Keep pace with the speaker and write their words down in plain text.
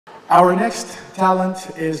Our next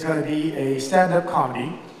talent is going to be a stand-up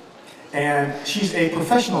comedy, and she's a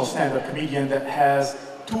professional stand-up comedian that has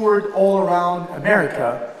toured all around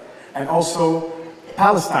America and also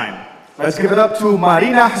Palestine. Let's give it up to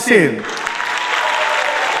Marena Husain.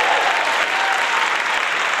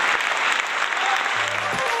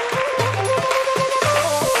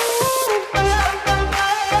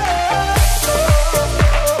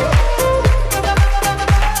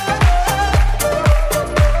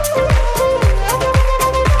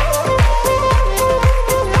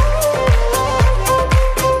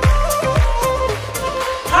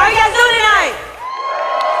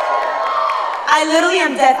 I literally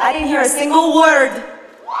am deaf. I didn't hear a single word.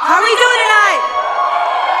 How are we doing tonight?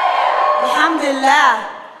 Alhamdulillah.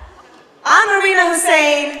 I'm Marena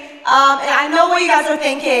Husain, and I know what you guys are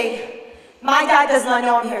thinking. My dad does not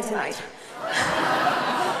know I'm here tonight.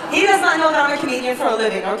 He does not know that I'm a comedian for a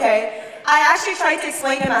living, okay? I actually tried to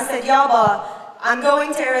explain to him. I said, Yaba, I'm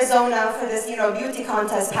going to Arizona for this, beauty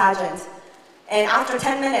contest pageant. And after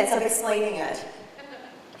 10 minutes of explaining it,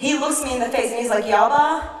 he looks me in the face and he's like,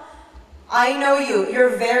 Yaba, I know you.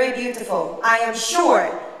 You're very beautiful. I am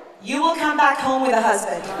sure you will come back home with a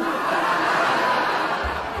husband.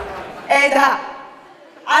 And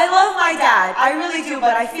I love my dad. I really do,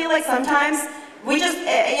 but I feel like sometimes we just,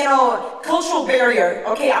 cultural barrier.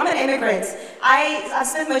 Okay, I'm an immigrant. I've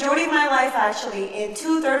spent the majority of my life actually in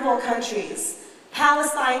 2 third world countries,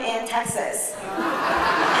 Palestine and Texas.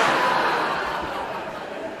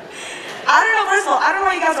 I don't know, first of all, I don't know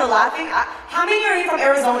why you guys are laughing. How many are here from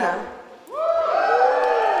Arizona?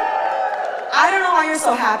 I don't know why you're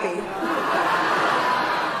so happy.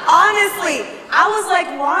 Honestly, I was like,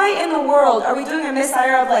 why in the world are we doing a Miss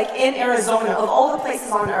Ira in Arizona, of all the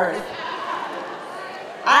places on earth?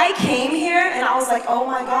 I came here and I was like, oh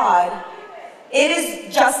my God, it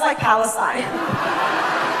is just like Palestine.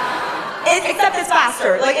 Except it's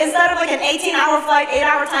faster. Instead of an 18-hour flight,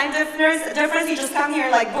 8-hour time difference, you just come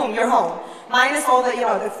here boom, you're home. Minus all the,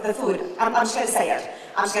 the food. I'm just gonna say it.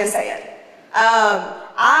 I'm just gonna say it.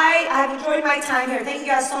 I have enjoyed my time here. Thank you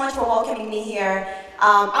guys so much for welcoming me here.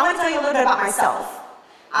 I'm going to tell you a little bit about myself.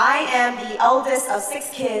 I am the eldest of 6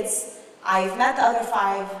 kids. I've met the other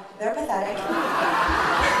 5. They're pathetic.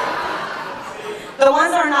 The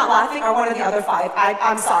ones that are not laughing are one of the other 5.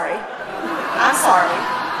 I'm sorry. I'm sorry.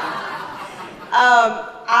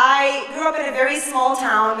 I grew up in a very small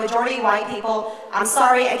town, majority white people. I'm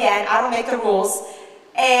sorry, again, I don't make the rules.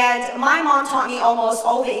 And my mom taught me almost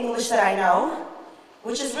all the English that I know,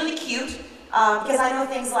 which is really cute, because I know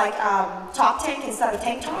things like top tank instead of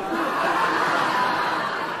tank top.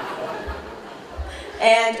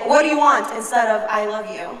 And what do you want instead of I love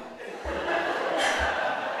you?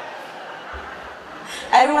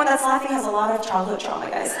 Everyone that's laughing has a lot of childhood trauma,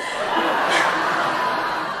 guys.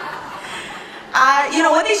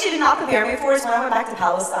 One thing she did not prepare me for is when I went back to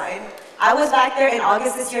Palestine. I was back there in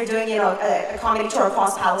August this year doing, a comedy tour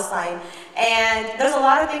across Palestine, and there's a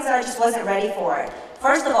lot of things that I just wasn't ready for.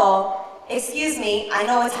 First of all, excuse me, I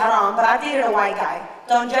know it's haram, but I've dated a white guy.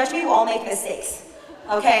 Don't judge me, we'll all make mistakes,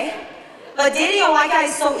 okay? But dating a white guy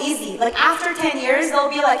is so easy. After 10 years,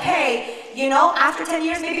 they'll be like, hey, after 10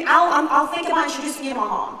 years, maybe I'll think about introducing you to my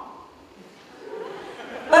mom.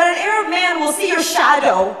 But an Arab man will see your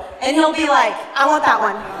shadow, and he'll be like, I want that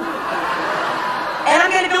one. And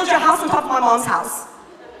I'm going to build your house on top of my mom's house.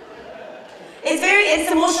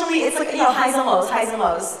 It's emotionally, it's highs and lows, highs and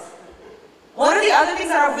lows. One of the other things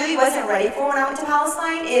that I really wasn't ready for when I went to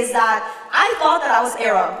Palestine is that I thought that I was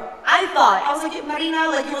Arab. I was like,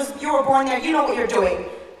 Marena, you were born there, you know what you're doing.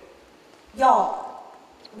 Y'all,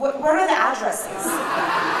 what are the addresses?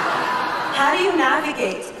 How do you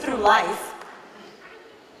navigate through life?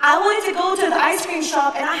 I wanted to go to the ice cream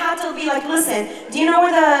shop and I had to be like, listen, do you know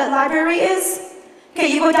where the library is? Okay,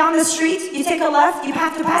 you go down the street, you take a left, you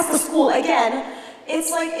have to pass the school again. It's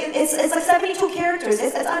like 72 characters.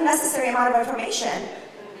 It's an unnecessary amount of information.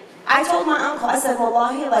 I told my uncle, I said,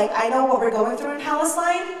 Wallahi, I know what we're going through in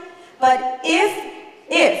Palestine, but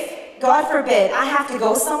if, God forbid, I have to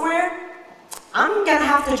go somewhere, I'm gonna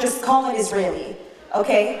have to just call it Israeli,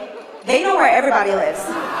 okay? They know where everybody lives.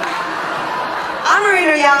 I'm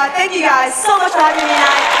Marena, y'all. Thank you guys so much for having me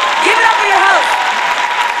tonight. Give it up for your host.